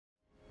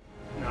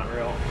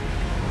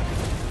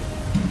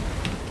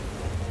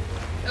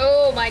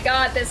my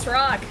god, this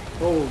rock.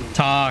 Holy.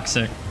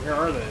 Toxic. Where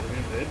are they? Are they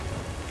invade?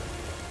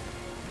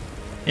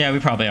 Yeah, we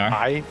probably are.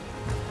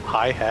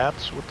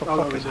 Hi-hats? What the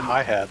fuck is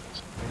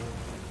hi-hats?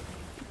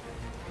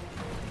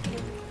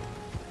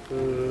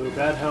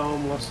 Bad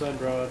helm, left side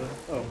broad.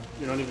 Oh,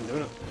 you're not even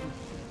doing it.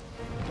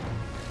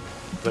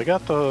 They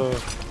got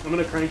the... I'm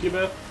gonna crank you,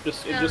 Beth.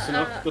 Just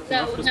enough.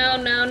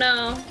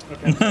 No.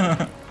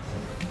 Okay.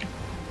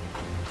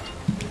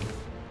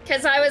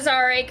 Because I was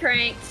already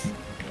cranked.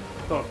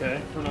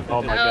 Okay. We're not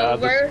Oh gonna my do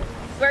god.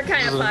 We're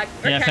kind of fucked.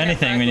 Yeah, if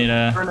anything, we need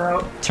a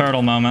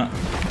turtle moment.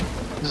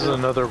 This is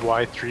another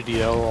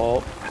Y3DL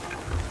ult.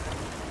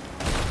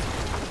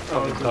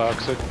 Oh,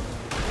 toxic.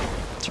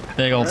 It's a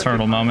big old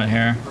turtle moment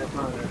here.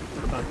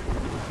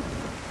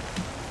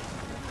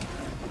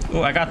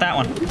 Oh, I got that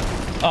one.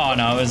 Oh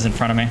no, it was in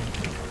front of me.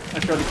 I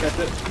tried to catch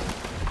it.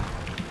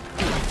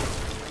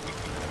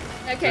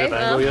 Okay, Do you have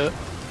angle yet?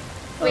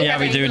 Yeah,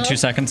 we do in 2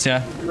 seconds,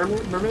 yeah.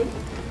 Mermaid?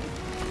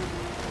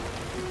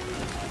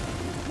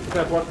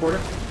 Okay, block quarter.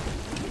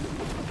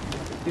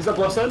 He's up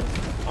left side?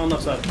 On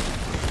left side.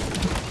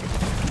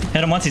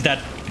 Hit him once, he's dead.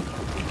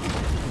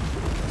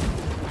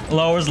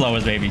 Lowers,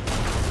 baby.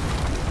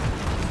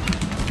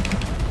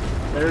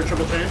 They're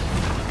triple chain.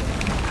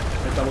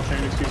 They're double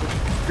chain, excuse me.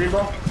 Green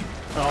ball.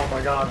 Oh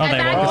my god. Oh,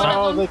 they woke us up.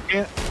 Oh,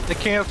 they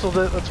canceled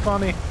it. That's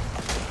funny.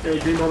 Yeah,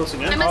 green ball this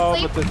again. I'm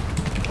asleep. But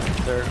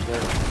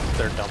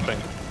they're dumping.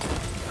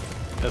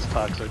 That's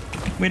toxic.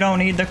 We don't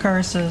need the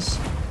curses.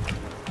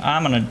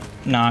 I'm gonna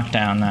knock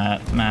down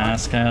that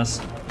mask, guys.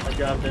 I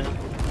got it.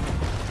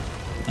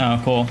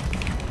 Oh, cool.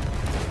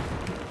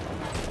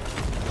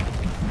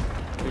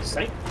 They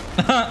sight.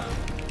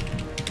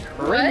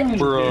 What?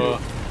 Bruh.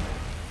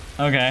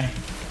 Okay.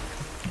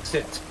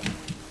 Sit.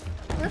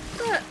 What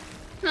the?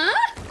 Huh?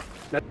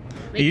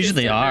 They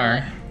usually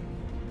are.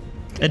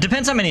 It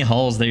depends how many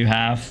holes that you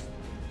have.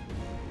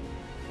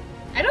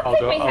 I don't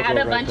think we had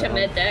a bunch of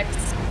mid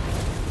decks.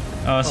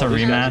 Oh, it's a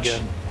rematch.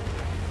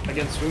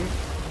 Against whom?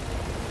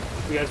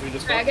 You guys, we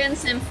just fought?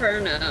 Dragon's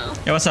Inferno.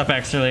 Yeah, what's up,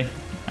 Exterly?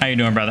 How you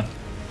doing, brother?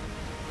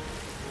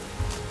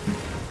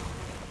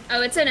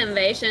 Oh, it's an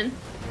invasion.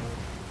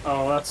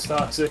 Oh, that's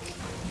toxic.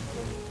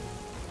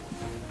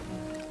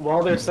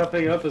 While they're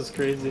stepping up is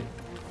crazy.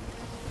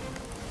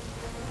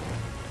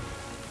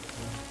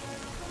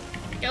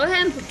 Go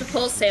ahead and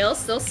pull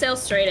sails. They'll sail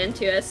straight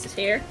into us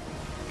here.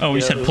 Oh,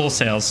 we Yeah, said pull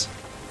sails.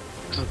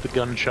 This is the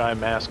gun shy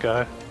mask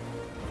guy.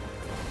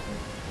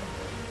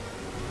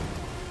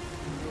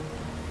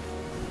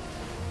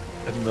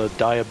 And the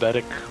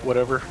diabetic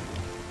whatever.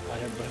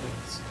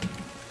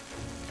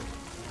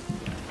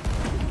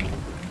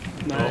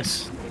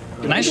 Nice.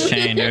 Nice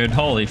chain, dude.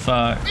 Holy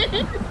fuck.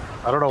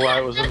 I don't know why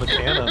it was in the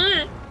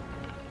cannon.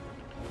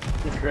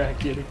 Good crack,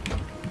 kitty.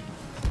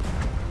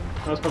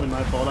 That was probably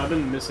my fault. I've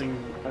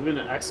been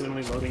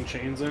accidentally loading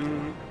chains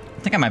in. I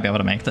think I might be able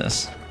to make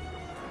this.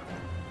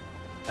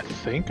 I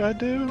think I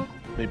do.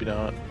 Maybe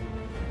not.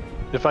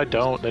 If I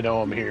don't, they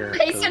know I'm here.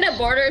 Facing a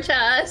border to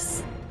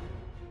us.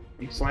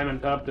 You slamming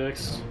top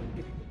decks.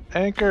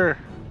 Anchor.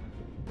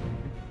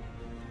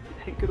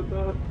 Anchor the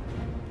top.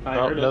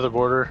 Oh, another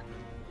border.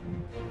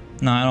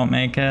 No, I don't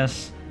make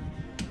this.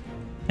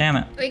 Damn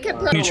it. We could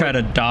put You try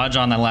to dodge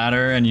on the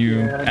ladder and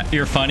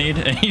you're funnied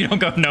and you don't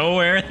go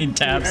nowhere and he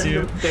taps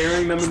you.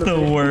 It's the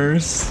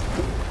worst.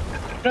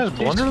 You guys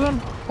blunder them?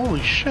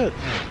 Holy shit.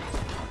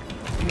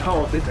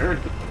 No, they turned.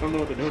 I don't know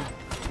what they're doing.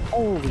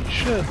 Holy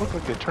shit, look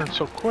like they turned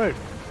so quick.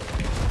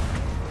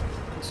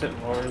 Just hitting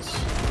bars.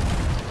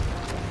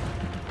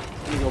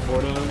 I'm gonna go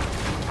board on them.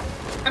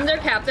 From their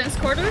captain's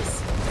quarters.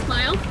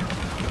 Smile.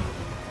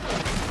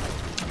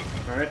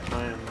 Alright,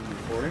 I am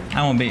boarding.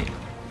 I won't be.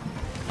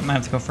 I might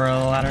have to go for a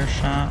ladder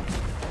shot.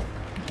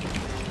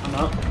 I'm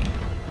up.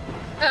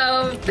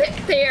 Oh,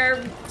 they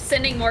are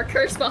sending more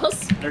curse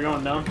balls. They're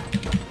going down.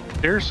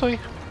 Seriously?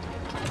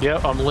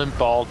 Yep, I'm limp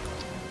balled.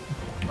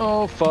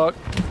 Oh fuck.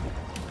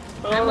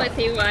 I'm with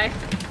you, why?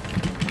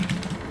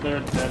 They're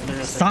dead. They're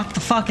gonna Stop the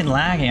fucking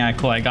lagging. Alright,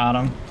 cool, I got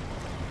him.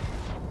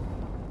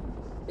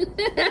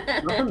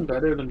 nothing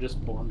better than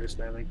just blunder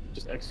spamming.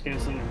 Just X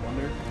canceling and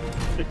blunder.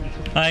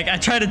 Like, I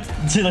tried to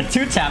do like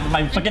 2-tap with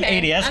my fucking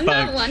ADS I'm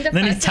not bug. one to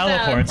Then he fuss about,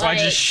 teleports, so I like,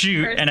 just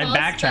shoot and I curse balls,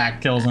 backtrack,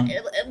 but kills him.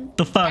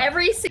 The fuck?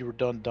 If you were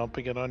done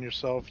dumping it on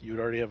yourself, you'd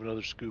already have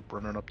another scoop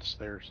running up the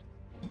stairs.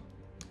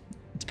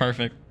 It's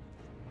perfect.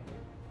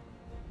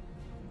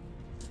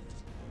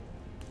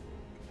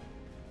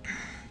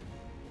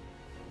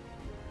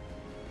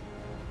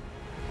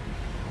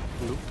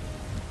 Bloop.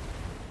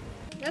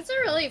 That's a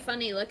really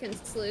funny looking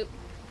sloop.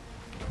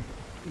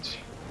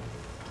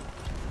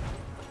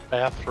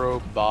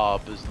 Bathrobe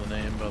Bob is the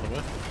name, by the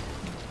way.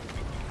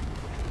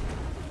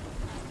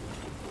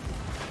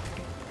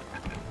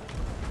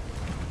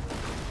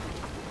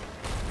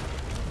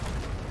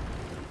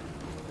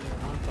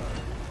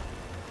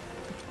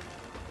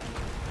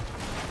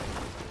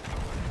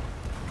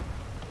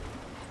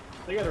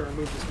 They gotta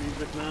remove this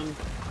music, man.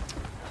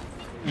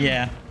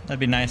 Yeah, that'd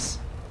be nice.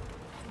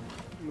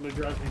 I'm gonna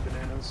drive me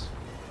bananas.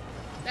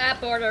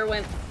 That border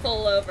went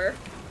full over.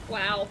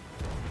 Wow.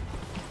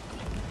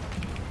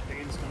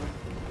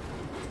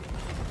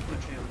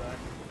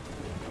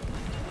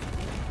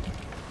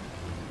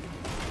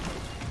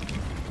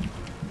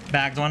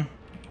 Bagged one.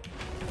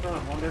 Oh,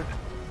 I wonder.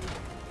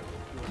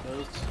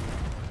 Those.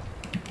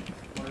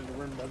 Wanted to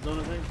win that zone,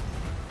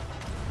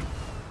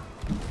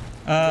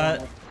 I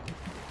think.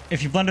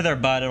 If you blender their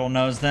butt, it'll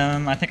nose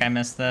them. I think I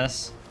missed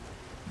this.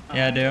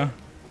 Yeah, I do.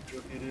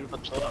 You do.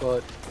 Touch the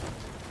butt.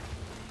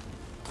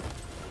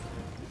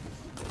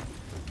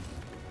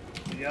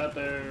 You got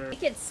there. I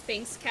think it's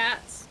Sphinx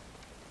cats.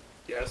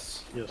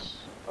 Yes. Yes.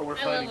 Oh, we're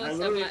I fighting. love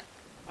them so much.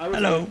 I was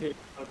Hello. okay.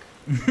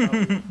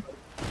 Okay.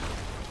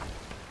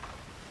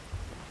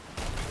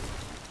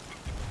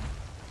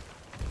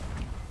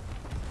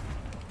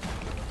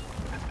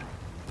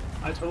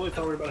 I totally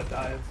thought we were about to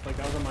dive. Like,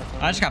 I was on my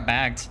phone. I just got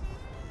bagged.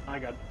 I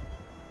got.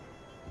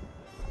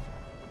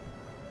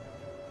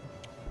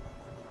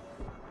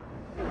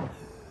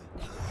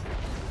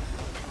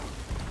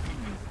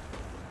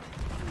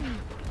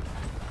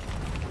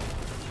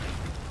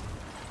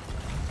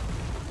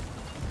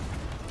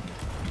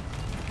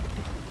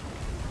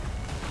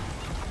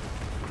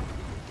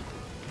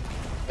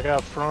 I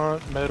got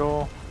front,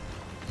 middle.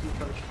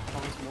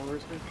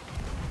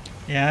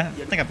 Yeah, I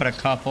think I put a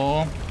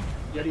couple.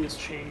 Yeti is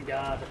chain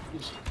god.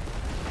 He's...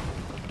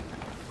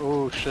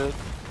 Oh shit.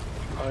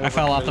 I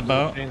fell off the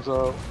boat. Chains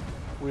up.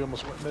 We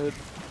almost went mid.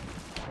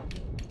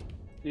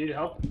 You need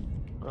help?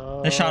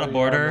 They shot a Yeah,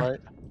 border. I'm right.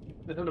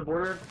 Is on the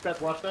border?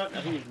 Beth, watch that.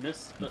 I think he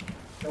missed, but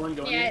go in,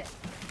 go in. Yeah.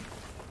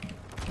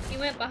 He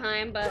went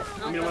behind, but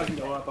I mean, I can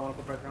go up. I want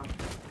to put pressure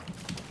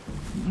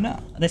on. No,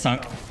 they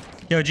sunk. Oh.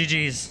 Yo,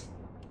 GG's.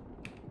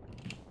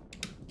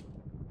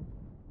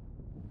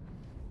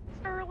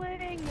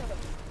 Sterling!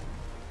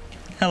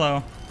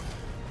 Hello.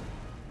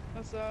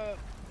 What's up?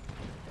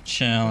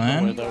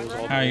 Chillin'. That was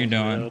all How are you the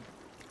way doing? red.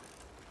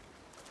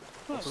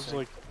 This is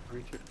like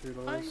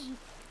I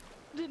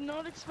did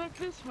not expect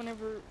this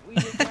whenever we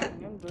did that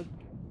again, but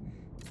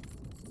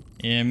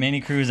Yeah, mini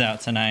crew's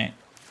out tonight.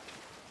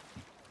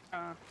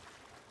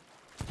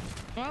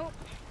 well,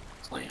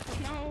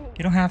 no.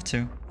 You don't have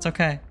to. It's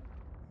okay.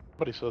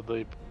 somebody said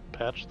they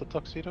patched the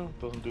tuxedo.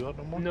 Doesn't do that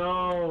no more.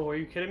 No, are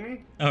you kidding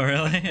me? Oh, I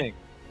really? think.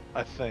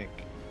 I think.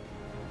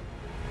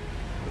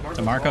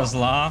 DeMarco's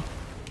Law.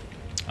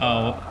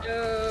 Oh,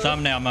 Oh.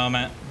 thumbnail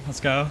moment. Let's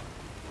go.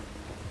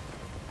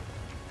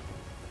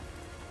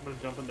 I'm gonna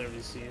jump in there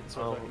to see it,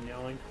 so Oh. I'm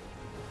yelling.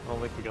 I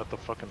don't think we got the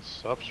fucking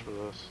subs for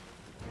this.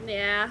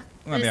 Yeah.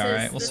 We'll be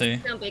alright, we'll see. This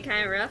is gonna be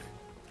kind of rough.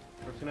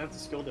 We're gonna have to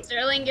skill dip.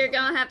 Sterling, you're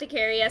gonna have to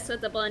carry us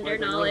with the blender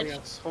knowledge.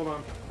 Yes. Hold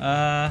on.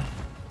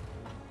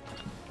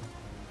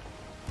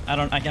 I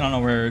don't know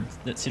where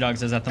the Sea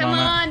Dogs is at the Come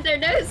moment. on, they're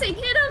nosing.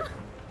 Hit him.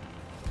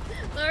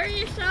 Lower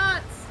your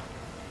shots.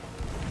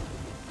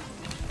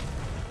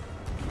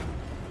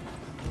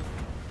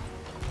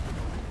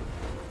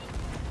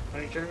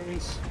 Any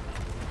turns?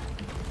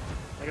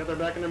 I got their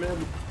back in the mid.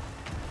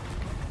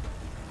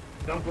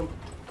 Dump them.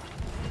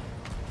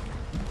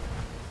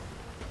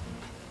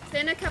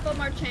 Send a couple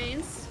more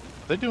chains.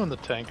 They doing the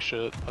tank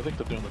shit. I think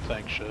they're doing the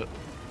tank shit.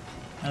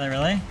 Are they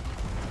really?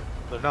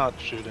 They're not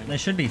shooting. They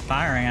should be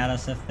firing at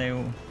us if they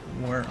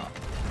were,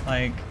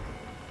 like,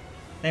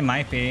 they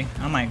might be.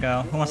 I might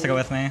go. Who wants to go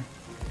with me?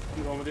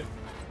 I'm going with you.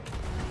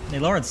 They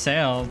lowered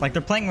sails. Like,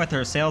 they're playing with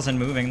their sails and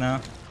moving, though.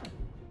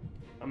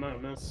 I'm gonna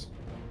miss.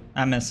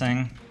 I'm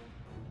missing.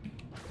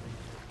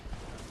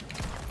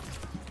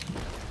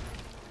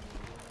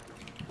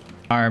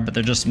 Alright, but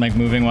they're just, like,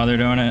 moving while they're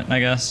doing it, I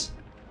guess.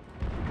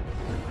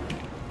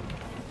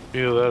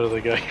 Either that or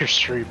they got your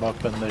stream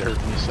up and they heard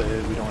me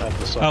say we don't have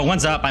the subs. Oh,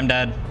 one's up. I'm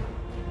dead.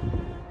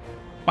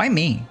 Why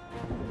me?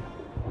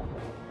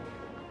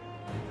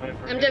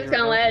 I'm just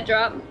gonna let it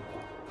drop.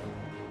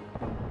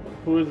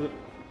 Who is it?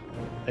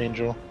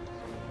 Angel.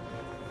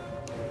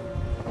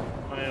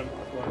 I am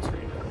on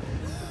screen.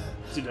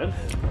 Is he dead?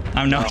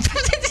 I'm not.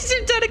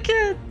 He's dead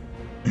again.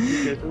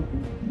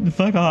 Jason?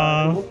 Fuck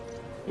off.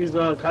 He's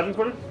cotton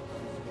footed?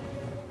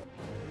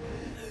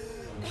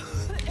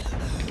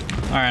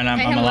 Alright, I'm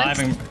him alive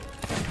once. and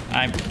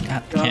I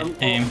can't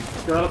aim.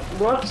 Got him.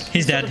 What?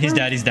 He's dead. He's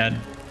dead. He's dead.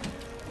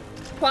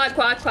 Quad,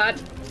 quad,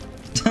 quad.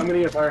 I'm gonna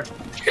get fired.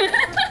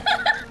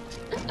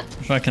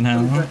 Fucking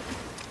hell.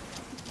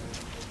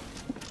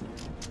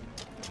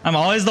 I'm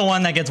always the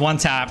one that gets one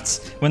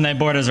tapped when the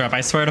borders are up.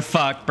 I swear to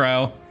fuck,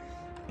 bro.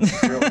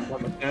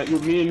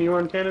 Me and you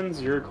on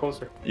cannons, you're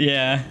closer.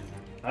 Yeah.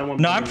 I want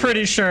No, I'm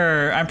pretty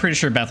sure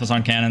Beth was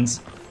on cannons.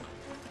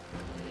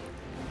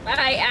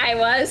 I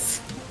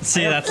was.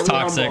 See, I have that's 3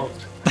 toxic.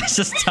 almost. That's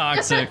just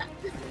toxic.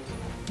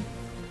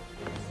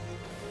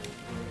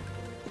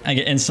 I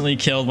get instantly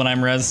killed when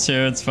I'm res too.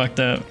 It's fucked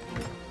up.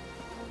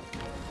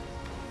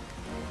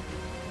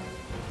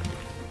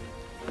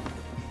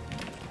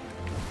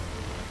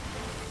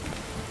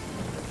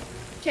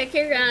 Check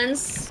your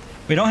guns.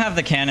 We don't have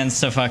the cannons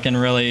to fucking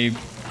really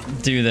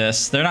do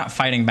this. They're not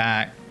fighting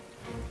back.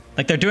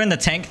 Like, they're doing the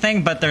tank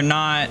thing, but they're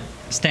not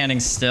standing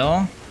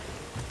still.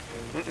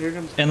 Here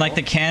comes And like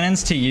the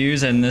cannons to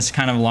use in this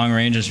kind of long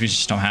ranges, we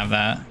just don't have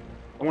that.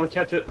 I want to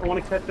catch it. I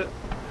want to catch it.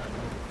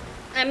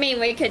 I mean,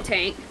 we could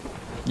tank.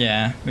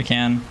 Yeah, we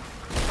can.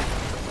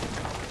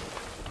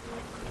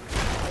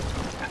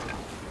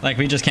 Like,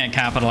 we just can't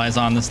capitalize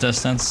on this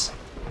distance.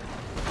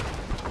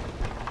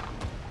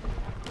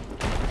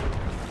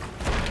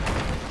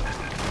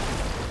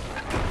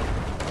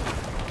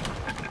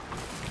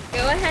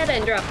 Go ahead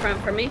and drop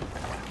front for me.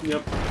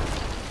 Yep.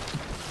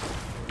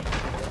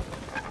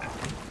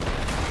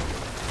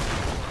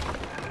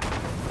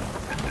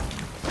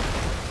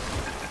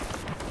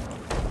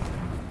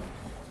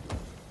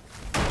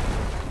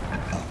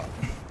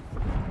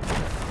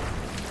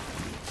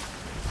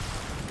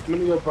 I'm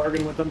gonna go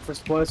bargain with them for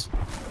supplies.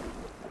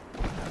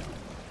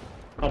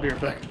 I'll be right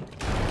back.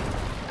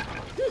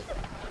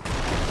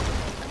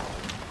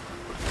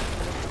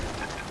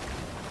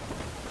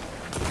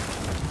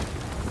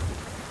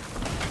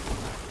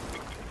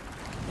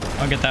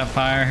 I'll get that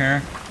fire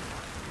here.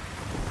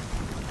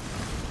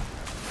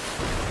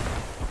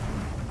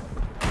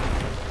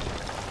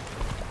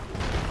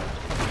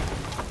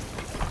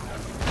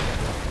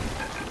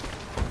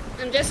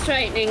 I'm just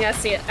straightening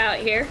us out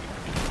here.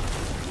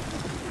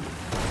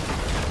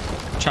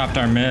 Chopped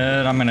our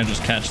mid. I'm gonna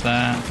just catch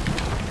that.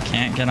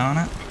 Can't get on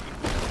it.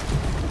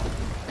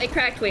 They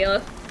cracked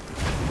wheel.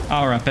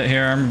 I'll rep it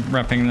here. I'm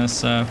repping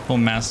this full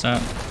mast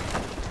up.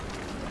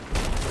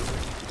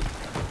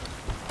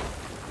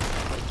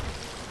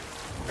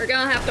 We're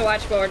gonna have to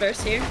watch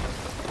borders here.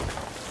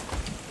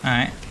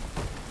 Alright.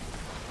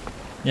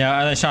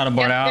 Yeah, they shot a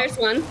board Yep, out. there's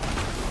one.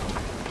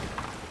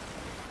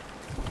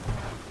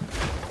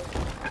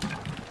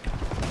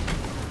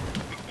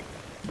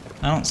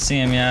 I don't see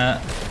him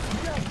yet.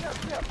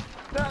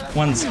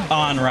 One's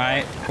on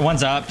right.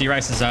 One's up.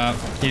 D-Rice is up.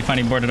 He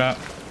funny boarded up.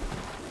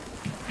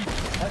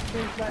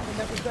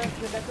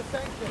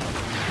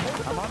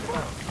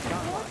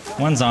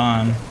 One's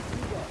on.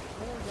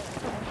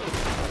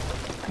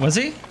 Was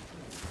he?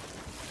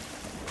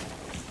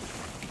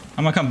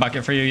 I'm gonna come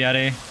bucket for you,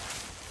 Yeti.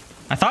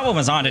 I thought one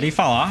was on. Did he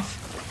fall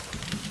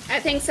off? I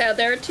think so.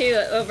 There are two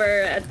over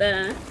at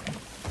the...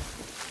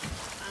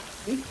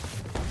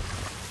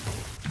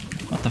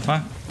 What the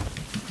fuck?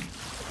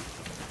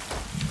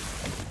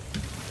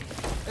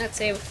 Let's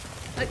see.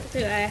 What do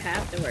I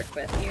have to work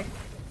with here?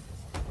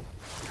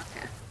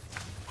 Okay.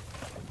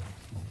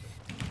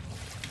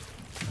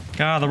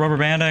 God, the rubber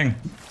banding.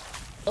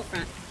 Full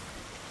front.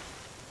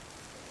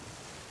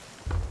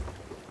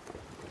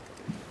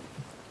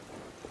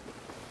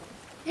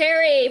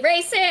 Harry,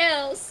 race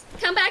sales!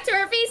 Come back to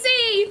our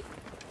VC!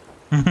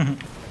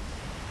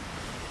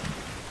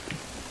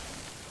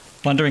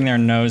 Blundering their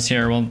nose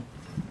here. We'll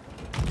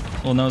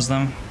nose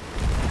them.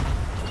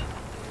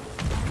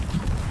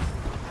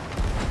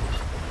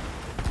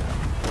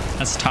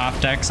 That's top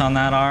decks on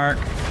that arc.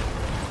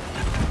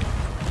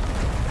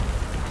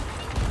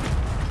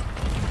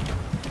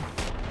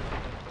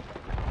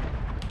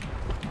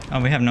 Oh,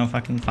 we have no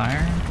fucking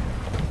fire?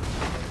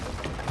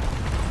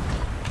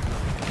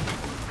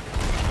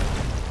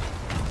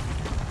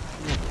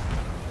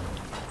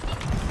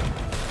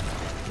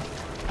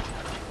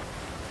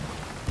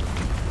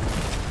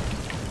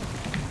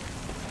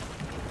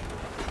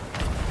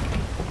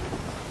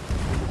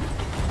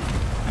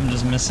 I'm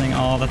just missing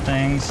all the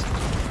things.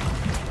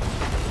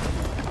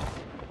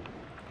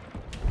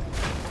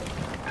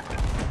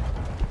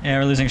 Yeah,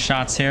 we're losing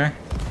shots here.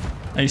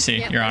 Oh, you see,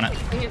 Yep, you're on it.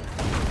 yep.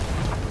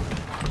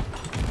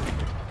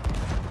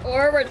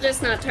 Or we're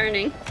just not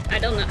turning. I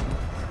don't know.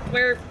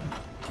 We're,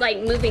 like,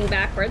 moving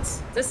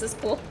backwards. This is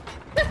cool.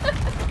 Did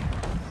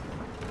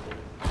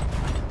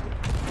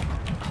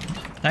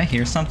I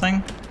hear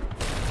something?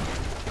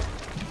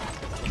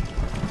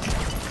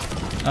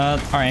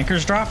 Our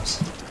anchor's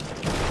dropped?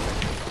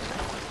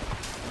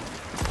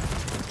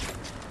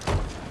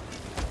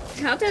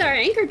 How did our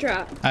anchor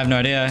drop? I have no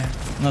idea.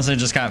 Unless they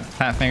just got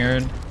fat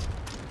fingered.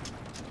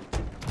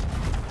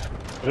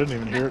 I didn't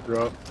even hear it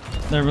drop.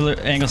 Their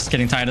angle's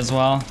getting tight as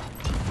well.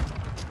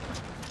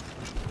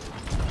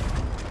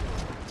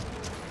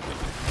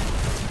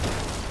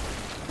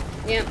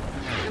 Yep.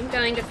 I'm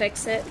going to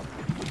fix it.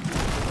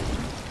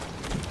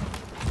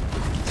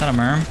 Is that a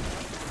merm?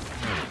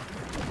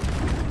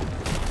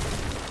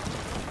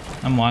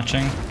 I'm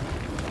watching.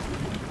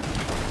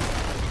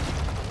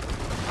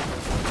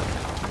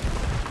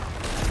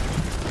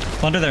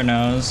 Plunder their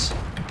nose.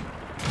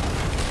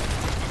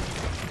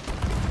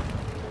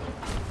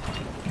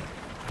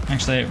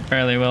 Actually, it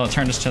barely will. It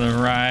turned us to the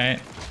right.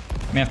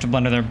 We have to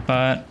blunder their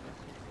butt.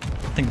 I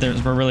think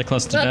we're really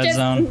close to dead just,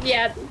 zone.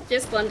 Yeah,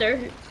 just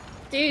blunder.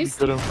 Deuce.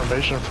 Good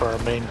information for our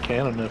main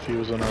cannon if he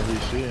was in our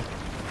VC.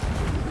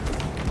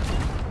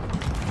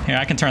 Here,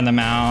 I can turn them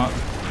out.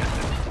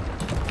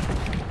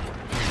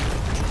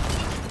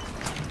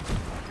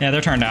 Yeah,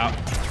 they're turned out.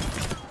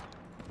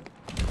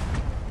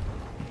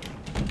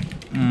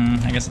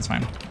 I guess it's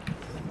fine.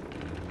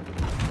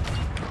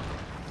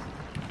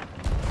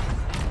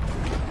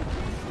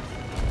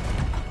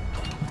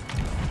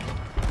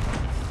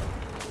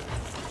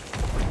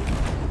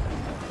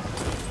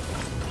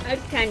 I'd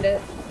kind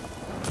of...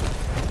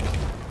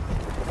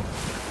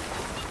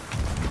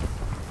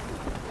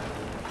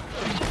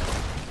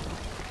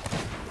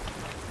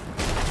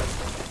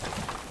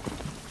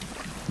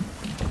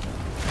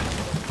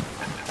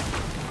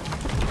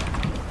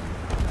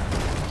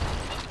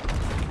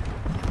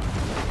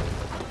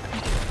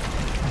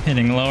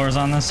 Hitting lowers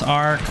on this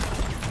arc.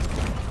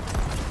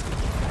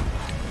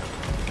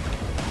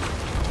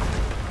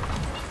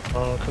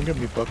 Come give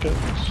me buckets.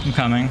 I'm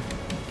coming.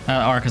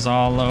 That arc is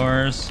all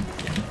lowers.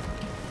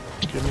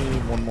 Give me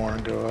one more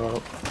and go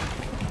out.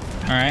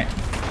 Alright.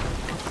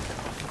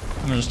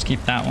 I'm gonna just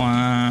keep that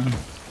one.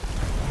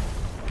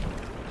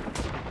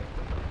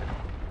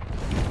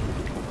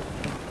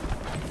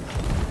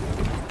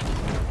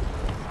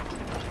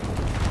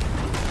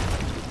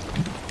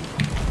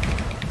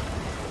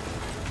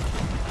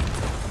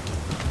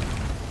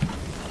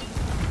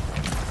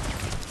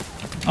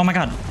 Oh my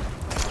god.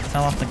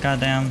 Fell off the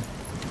goddamn...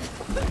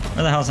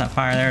 Where the hell's that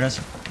fire? There it is.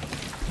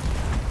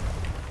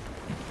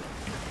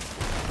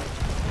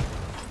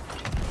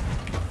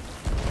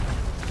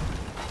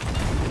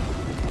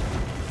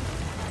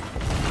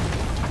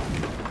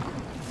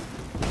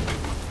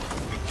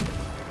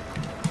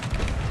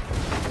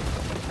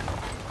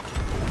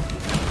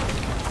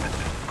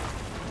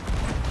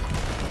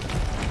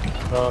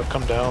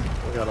 Come down.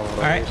 We got all of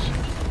Alright.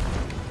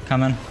 those.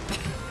 Coming.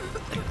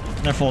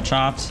 They're full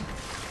chops.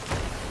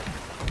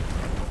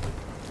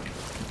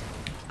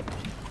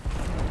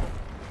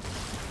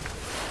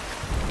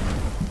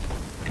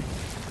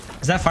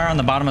 Is that fire on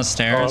the bottom of the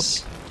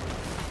stairs?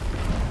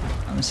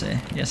 Let me see.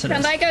 Yes, it is.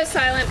 Somebody go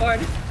silent board.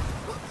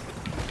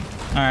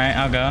 Alright,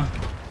 I'll go.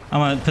 I'm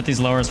gonna put these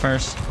lowers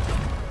first.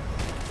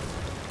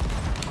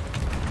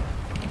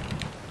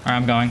 Alright,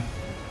 I'm going.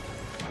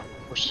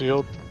 We're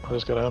sealed. I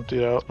just gotta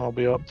empty it out and I'll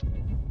be up.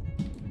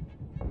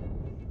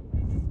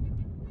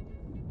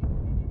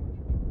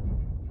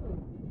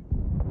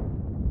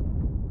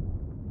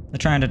 They're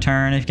trying to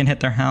turn. If you can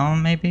hit their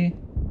helm, maybe?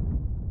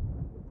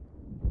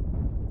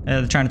 Yeah,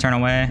 they're trying to turn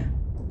away.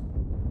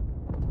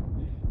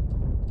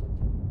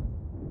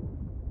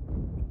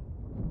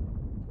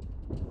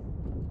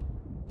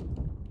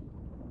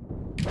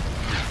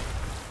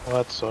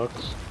 Well, that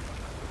sucks.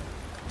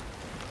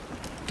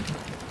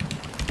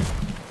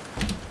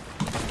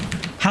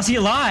 How's he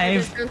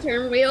alive? Don't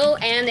turn wheel,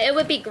 and it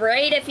would be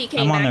great if you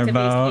came I'm on back their to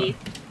boat.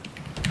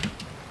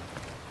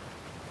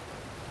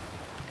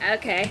 VC.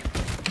 Okay.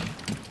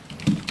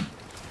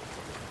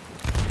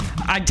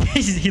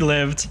 He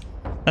lived.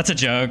 That's a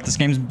joke. This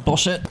game's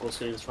bullshit. Let's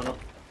get this one up.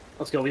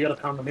 Let's go. We gotta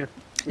pound them here.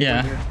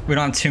 Yeah, we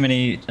don't have too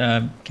many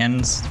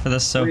cannons for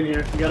this, so We're in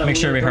here. We gotta make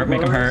sure we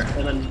make them hurt.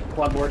 And then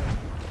quad board.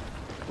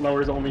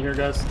 Lowers only here,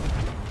 guys.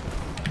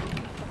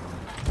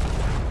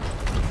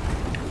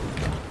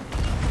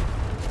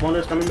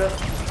 Wander's coming back.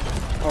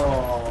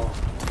 Oh.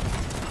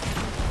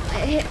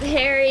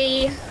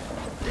 Harry.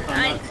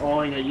 I'm not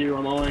awing at you.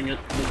 I'm awing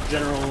at the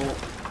general.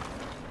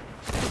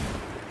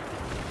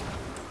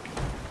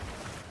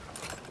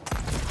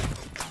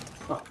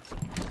 Oh.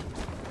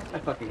 I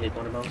fucking hate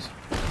blunder bombs.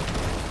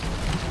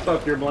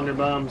 Fuck your blunder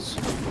bombs.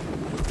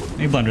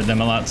 We blundered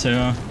them a lot too.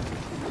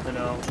 I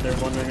know. They're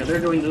blundering.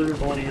 They're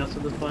blundering us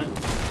at this point.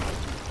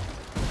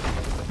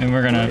 And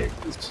we're gonna...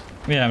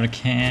 We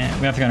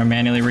have to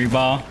manually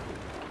reball.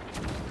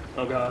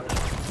 Oh god.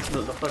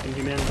 The fucking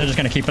humanity. They're just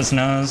gonna keep us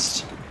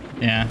nosed.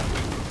 Yeah.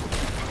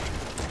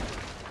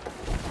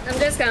 I'm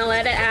just gonna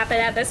let it happen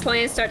at this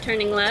point and start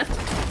turning left.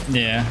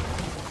 Yeah.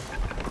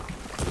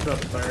 Drop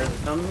the fire as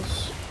it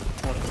comes.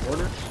 Watch the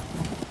borders.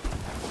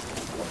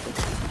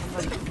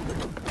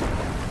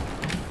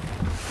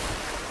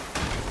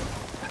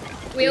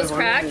 Wheels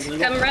cracked.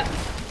 Come rep.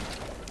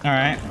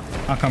 Alright.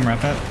 I'll come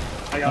rep it.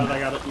 I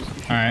got it.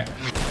 Alright.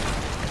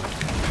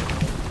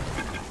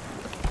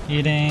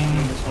 Eating.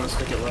 I just want to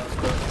stick it left,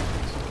 but...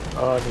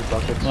 I need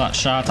buckets. A lot of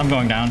shots. I'm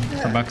going down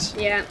for bucks.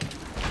 Yeah.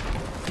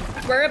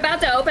 We're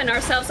about to open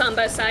ourselves on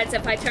both sides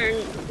if I turn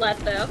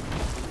left, though.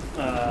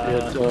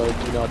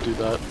 Do not do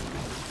that.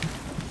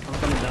 I'm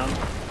coming down.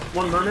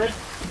 One mermaid.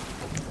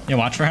 You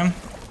watch for him?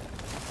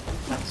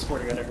 I swear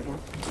to God, everyone.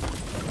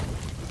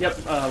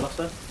 Yep, left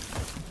side.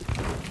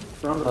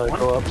 Surrounded one.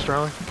 Go up,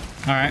 Sterling.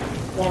 Alright.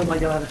 Oh my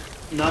god.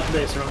 Not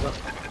today, Surrounded.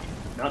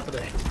 Not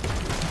today.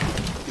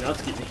 Do not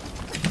skip me.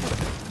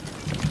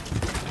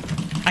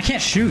 I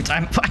can't shoot.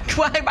 I'm...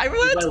 what?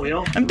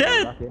 I'm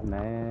dead.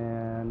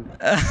 Man.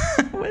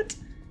 What?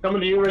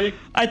 Coming to you, Ray.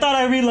 I thought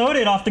I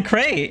reloaded off the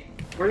crate.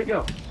 Where'd he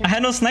go? I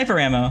had no sniper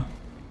ammo.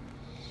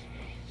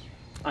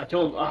 I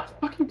killed him.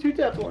 Fucking two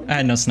tapped one. I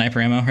had no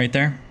sniper ammo right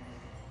there.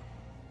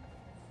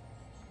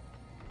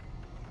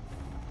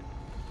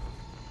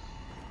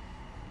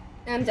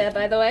 I'm dead,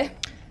 by the way.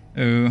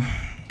 Ooh.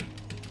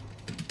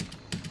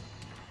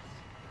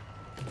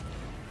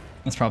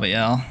 That's probably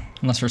L.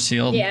 Unless we're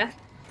sealed. Yeah.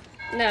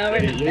 No,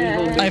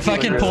 we're I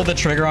fucking pulled the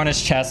trigger on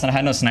his chest and I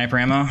had no sniper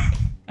ammo.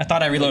 I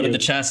thought I reloaded the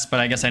chest, but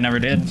I guess I never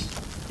did.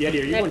 Yeah,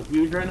 dude, are you going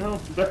huge right now?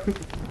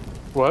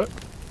 What?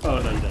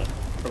 Oh, no, you're dead.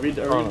 Are we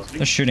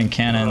They're shooting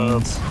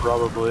cannons.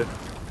 Probably.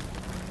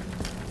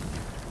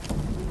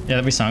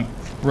 Yeah, we sunk.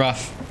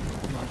 Rough.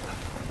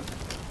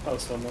 Oh,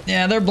 so much.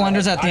 Yeah, their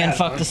blunders at the I end had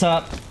fucked fun. us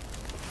up.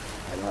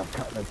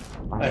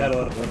 I had a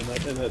lot of fun in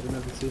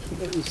that situation.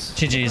 It was...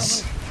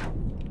 GG's.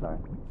 Sorry.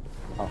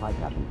 Oh, hi,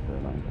 Captain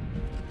Sterling.